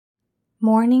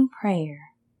Morning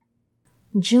Prayer,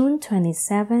 June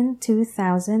 27,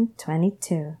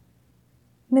 2022.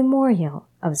 Memorial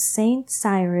of Saint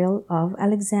Cyril of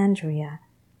Alexandria,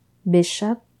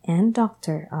 Bishop and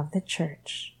Doctor of the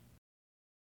Church.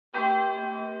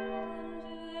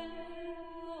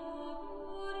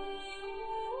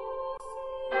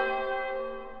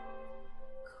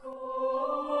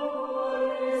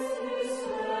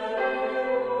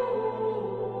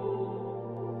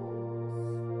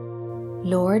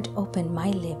 Lord, open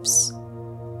my lips,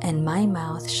 and my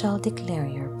mouth shall declare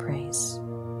your praise.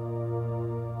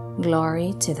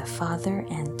 Glory to the Father,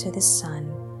 and to the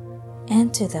Son,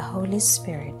 and to the Holy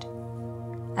Spirit,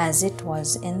 as it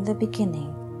was in the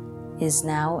beginning, is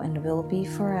now, and will be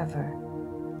forever.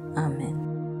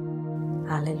 Amen.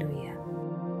 Alleluia.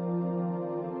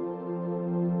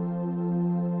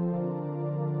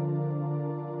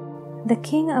 The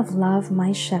King of love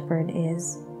my shepherd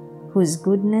is, whose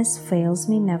goodness fails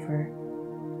me never.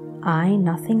 I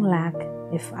nothing lack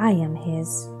if I am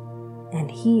his,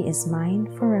 and he is mine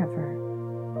forever.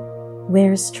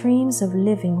 Where streams of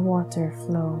living water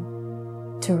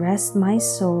flow, to rest my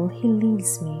soul he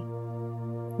leads me.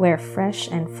 Where fresh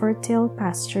and fertile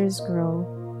pastures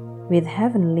grow, with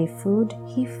heavenly food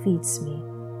he feeds me.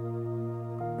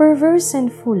 Perverse and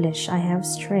foolish I have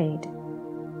strayed,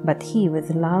 but he with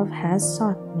love has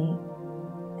sought me,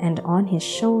 and on his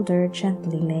shoulder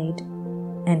gently laid,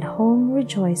 and home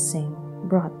rejoicing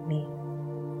brought me.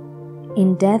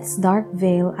 In death's dark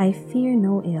vale I fear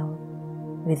no ill,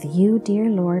 with you,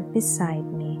 dear Lord,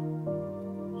 beside me.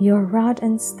 Your rod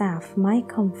and staff my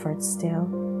comfort still,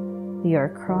 your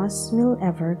cross will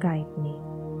ever guide me.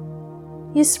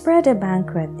 You spread a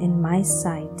banquet in my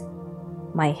sight,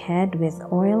 my head with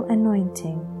oil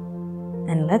anointing,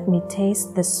 and let me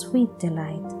taste the sweet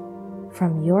delight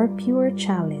from your pure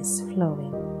chalice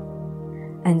flowing.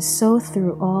 And so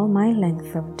through all my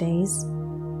length of days,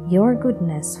 your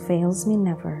goodness fails me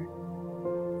never.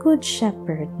 Good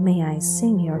Shepherd, may I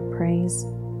sing your praise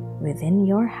within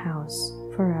your house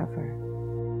forever.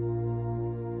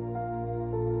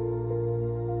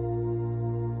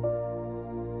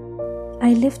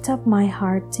 I lift up my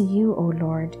heart to you, O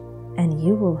Lord, and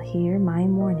you will hear my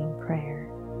morning prayer.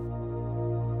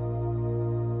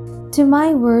 To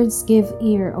my words give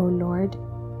ear, O Lord,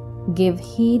 give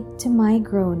heed to my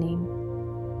groaning.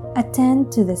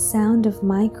 Attend to the sound of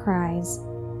my cries,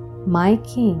 my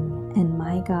King and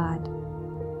my God.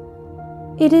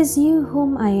 It is you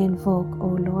whom I invoke, O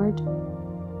Lord.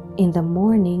 In the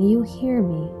morning you hear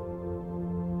me.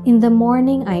 In the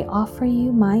morning I offer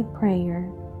you my prayer,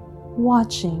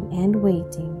 watching and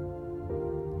waiting.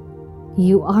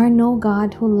 You are no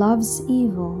God who loves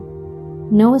evil.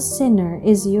 No sinner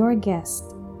is your guest.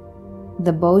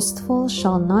 The boastful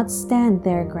shall not stand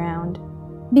their ground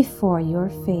before your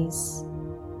face.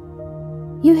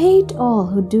 You hate all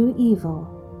who do evil.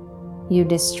 You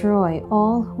destroy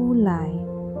all who lie.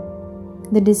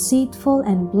 The deceitful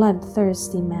and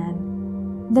bloodthirsty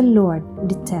man, the Lord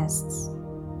detests.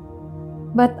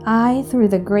 But I, through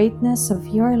the greatness of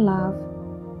your love,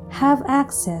 have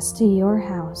access to your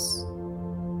house.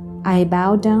 I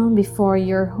bow down before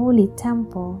your holy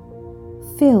temple,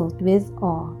 filled with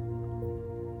awe.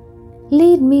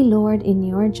 Lead me, Lord, in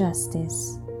your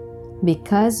justice,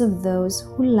 because of those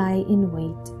who lie in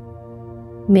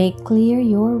wait. Make clear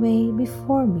your way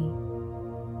before me.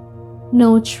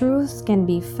 No truth can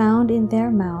be found in their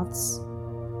mouths.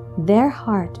 Their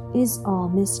heart is all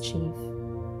mischief.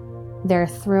 Their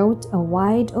throat a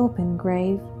wide open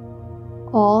grave,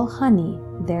 all honey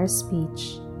their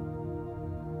speech.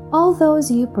 All those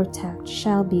you protect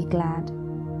shall be glad,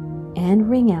 and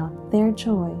ring out their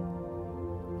joy.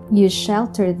 You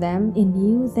shelter them, in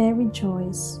you they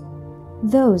rejoice,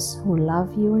 those who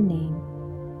love your name.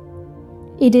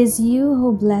 It is you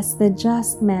who bless the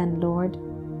just man, Lord.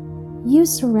 You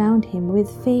surround him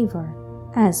with favor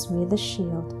as with a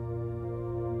shield.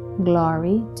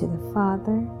 Glory to the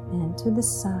Father, and to the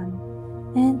Son,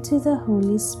 and to the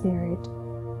Holy Spirit,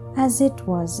 as it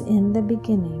was in the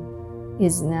beginning,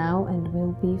 is now, and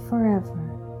will be forever.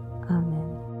 Amen.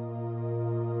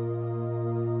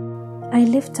 I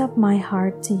lift up my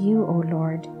heart to you, O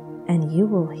Lord, and you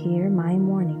will hear my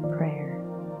morning prayer.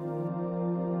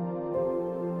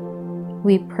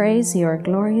 We praise your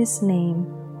glorious name,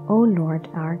 O Lord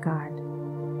our God.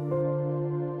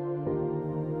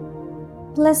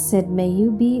 Blessed may you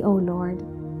be, O Lord,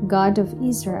 God of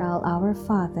Israel our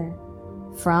Father,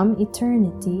 from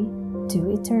eternity to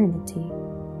eternity.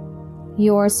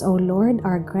 Yours, O Lord,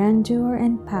 are grandeur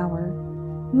and power,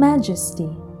 majesty,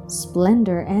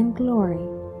 splendor and glory,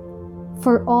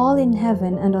 For all in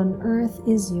heaven and on earth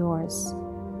is yours.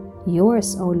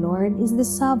 Yours, O Lord, is the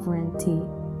sovereignty.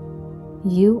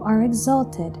 You are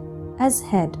exalted as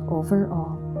head over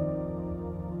all.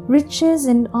 Riches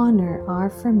and honor are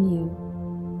from you,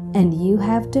 and you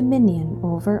have dominion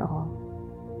over all.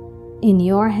 In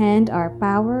your hand are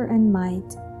power and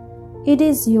might. It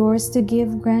is yours to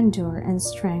give grandeur and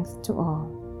strength to all.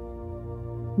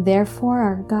 Therefore,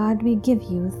 our God, we give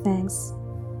you thanks,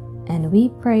 and we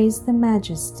praise the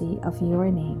majesty of your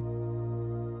name.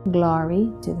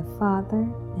 Glory to the Father,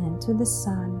 and to the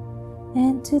Son,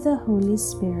 and to the Holy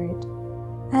Spirit,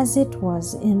 as it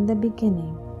was in the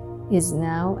beginning, is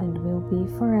now, and will be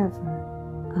forever.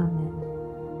 Amen.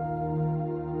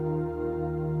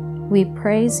 We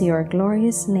praise your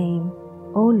glorious name,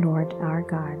 O Lord our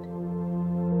God.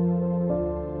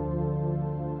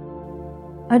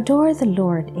 Adore the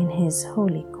Lord in his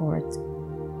holy court.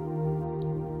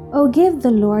 O give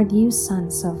the Lord, you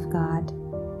sons of God.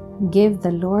 Give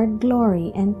the Lord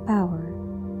glory and power.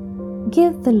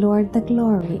 Give the Lord the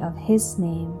glory of his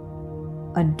name.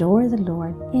 Adore the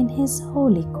Lord in his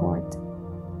holy court.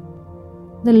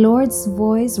 The Lord's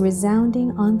voice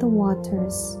resounding on the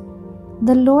waters.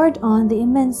 The Lord on the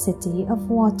immensity of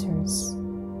waters.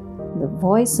 The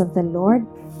voice of the Lord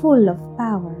full of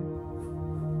power.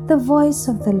 The voice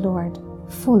of the Lord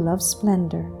full of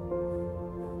splendor.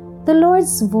 The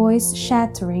Lord's voice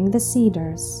shattering the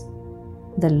cedars.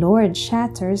 The Lord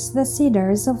shatters the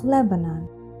cedars of Lebanon.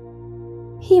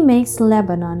 He makes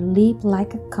Lebanon leap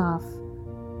like a calf,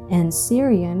 and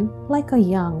Syrian like a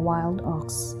young wild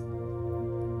ox.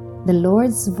 The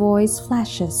Lord's voice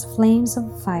flashes flames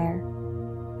of fire.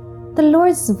 The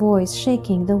Lord's voice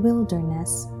shaking the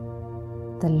wilderness.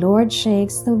 The Lord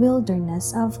shakes the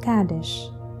wilderness of Kadesh.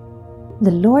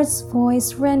 The Lord's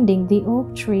voice rending the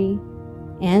oak tree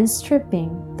and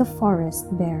stripping the forest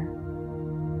bare.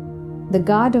 The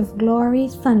God of glory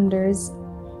thunders.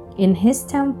 In his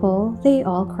temple they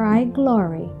all cry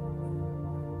glory.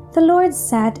 The Lord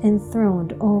sat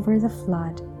enthroned over the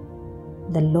flood.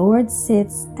 The Lord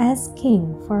sits as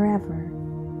king forever.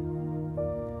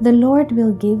 The Lord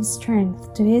will give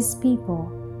strength to his people.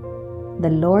 The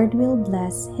Lord will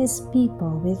bless his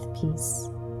people with peace.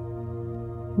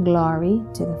 Glory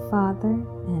to the Father,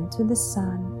 and to the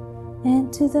Son,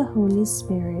 and to the Holy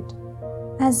Spirit,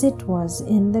 as it was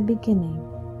in the beginning,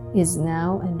 is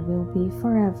now, and will be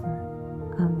forever.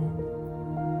 Amen.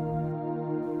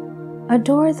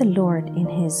 Adore the Lord in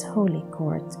his holy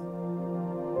court.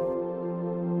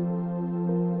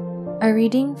 A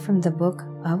reading from the Book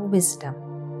of Wisdom.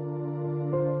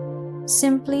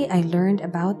 Simply I learned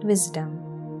about wisdom,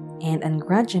 and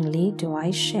ungrudgingly do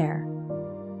I share.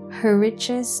 Her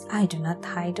riches I do not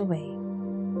hide away.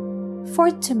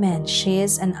 For to men she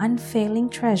is an unfailing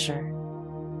treasure.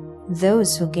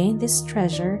 Those who gain this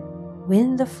treasure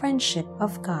win the friendship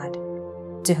of God,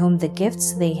 to whom the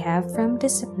gifts they have from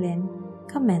discipline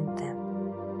commend them.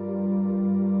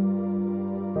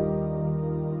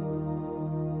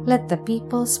 Let the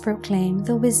peoples proclaim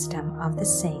the wisdom of the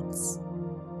saints.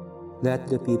 Let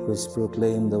the peoples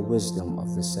proclaim the wisdom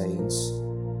of the saints.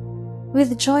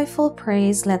 With joyful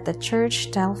praise let the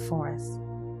church tell forth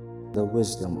the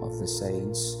wisdom of the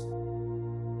saints.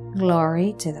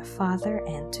 Glory to the Father,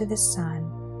 and to the Son,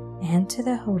 and to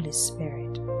the Holy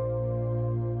Spirit.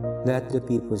 Let the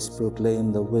peoples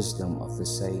proclaim the wisdom of the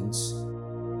saints.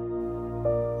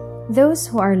 Those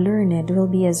who are learned will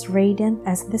be as radiant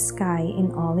as the sky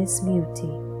in all its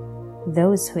beauty.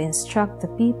 Those who instruct the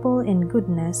people in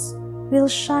goodness will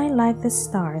shine like the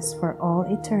stars for all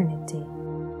eternity.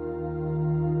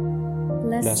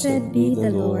 Blessed be the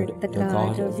Lord, the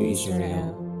God of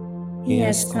Israel. He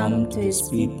has come to his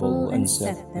people and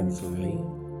set them free.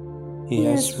 He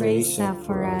has raised up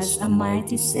for us a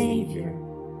mighty Savior,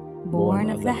 born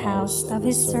of the house of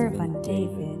his servant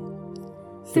David.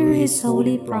 Through his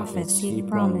holy prophets he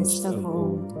promised of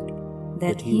old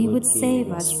that he would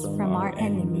save us from our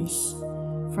enemies,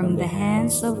 from the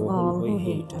hands of all who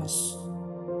hate us.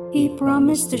 He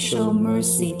promised to show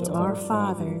mercy to our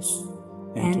fathers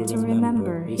and to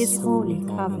remember his holy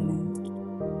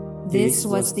covenant. This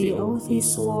was the oath he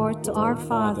swore to our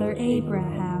father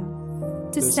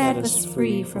Abraham, to set us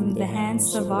free from the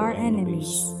hands of our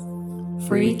enemies,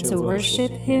 free to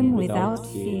worship him without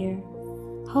fear,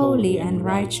 holy and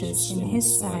righteous in his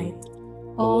sight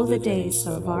all the days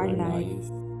of our life.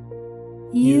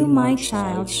 You, my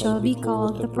child, shall be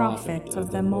called the prophet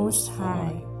of the Most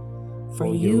High, for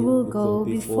you will go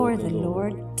before the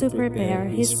Lord to prepare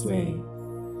his way,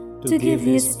 to give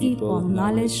his people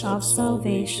knowledge of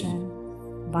salvation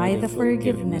by the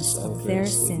forgiveness of their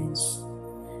sins,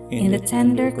 In the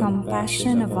tender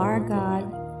compassion of our God,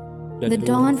 the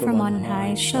dawn from on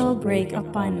high shall break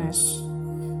upon us,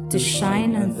 to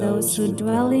shine on those who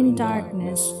dwell in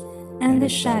darkness and the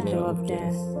shadow of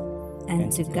death,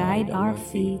 and to guide our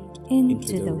feet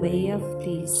into the way of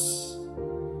peace.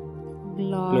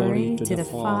 Glory to the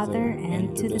Father,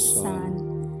 and to the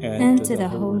Son, and to the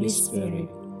Holy Spirit,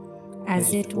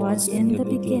 as it was in the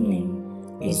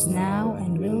beginning, is now,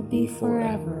 and will be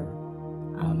forever.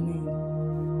 Amen.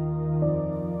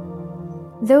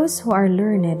 Those who are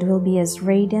learned will be as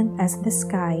radiant as the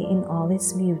sky in all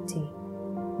its beauty.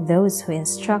 Those who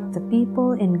instruct the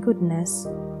people in goodness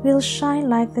will shine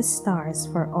like the stars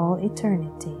for all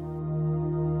eternity.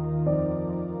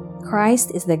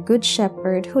 Christ is the Good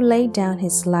Shepherd who laid down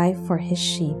his life for his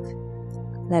sheep.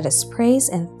 Let us praise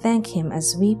and thank him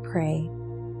as we pray.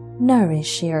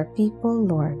 Nourish your people,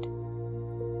 Lord.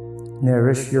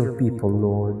 Nourish your people,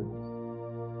 Lord.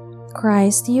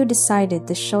 Christ, you decided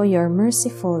to show your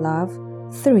merciful love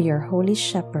through your holy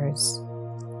shepherds.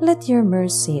 Let your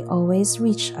mercy always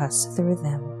reach us through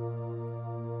them.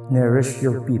 Nourish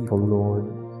your people, Lord.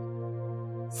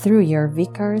 Through your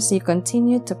vicars, you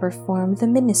continue to perform the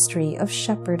ministry of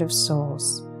shepherd of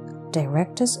souls.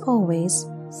 Direct us always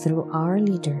through our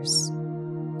leaders.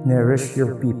 Nourish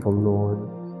your people, Lord.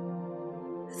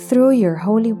 Through your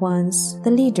holy ones,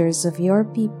 the leaders of your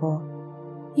people,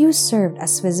 you served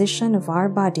as physician of our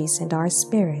bodies and our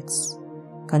spirits.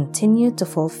 Continue to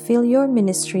fulfill your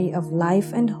ministry of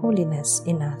life and holiness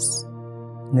in us.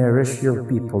 Nourish your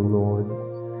people, Lord.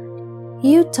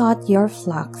 You taught your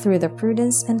flock through the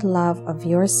prudence and love of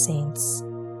your saints.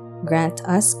 Grant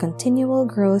us continual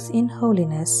growth in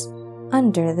holiness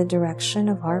under the direction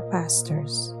of our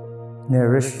pastors.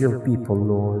 Nourish your people,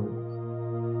 Lord.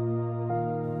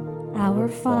 Our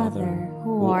Father,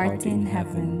 who art in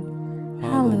heaven,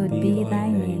 hallowed be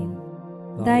thy name.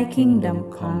 Thy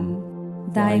kingdom come,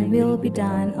 thy will be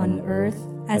done on earth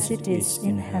as it is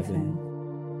in heaven.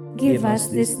 Give us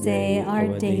this day our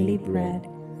daily bread,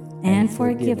 and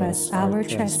forgive us our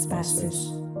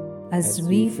trespasses, as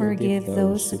we forgive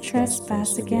those who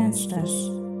trespass against us.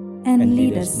 And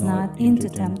lead us not into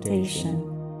temptation,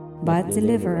 but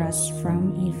deliver us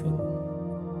from evil.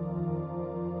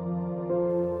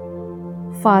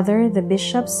 Father, the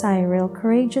Bishop Cyril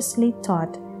courageously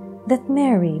taught that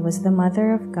Mary was the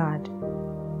Mother of God.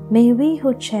 May we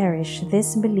who cherish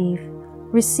this belief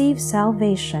receive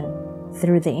salvation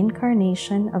through the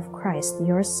incarnation of Christ,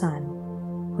 your Son,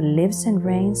 who lives and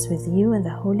reigns with you in the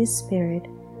Holy Spirit,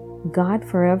 God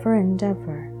forever and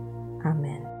ever.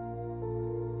 Amen.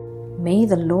 May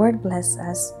the Lord bless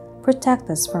us, protect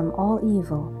us from all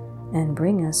evil, and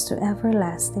bring us to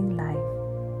everlasting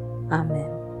life.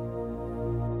 Amen.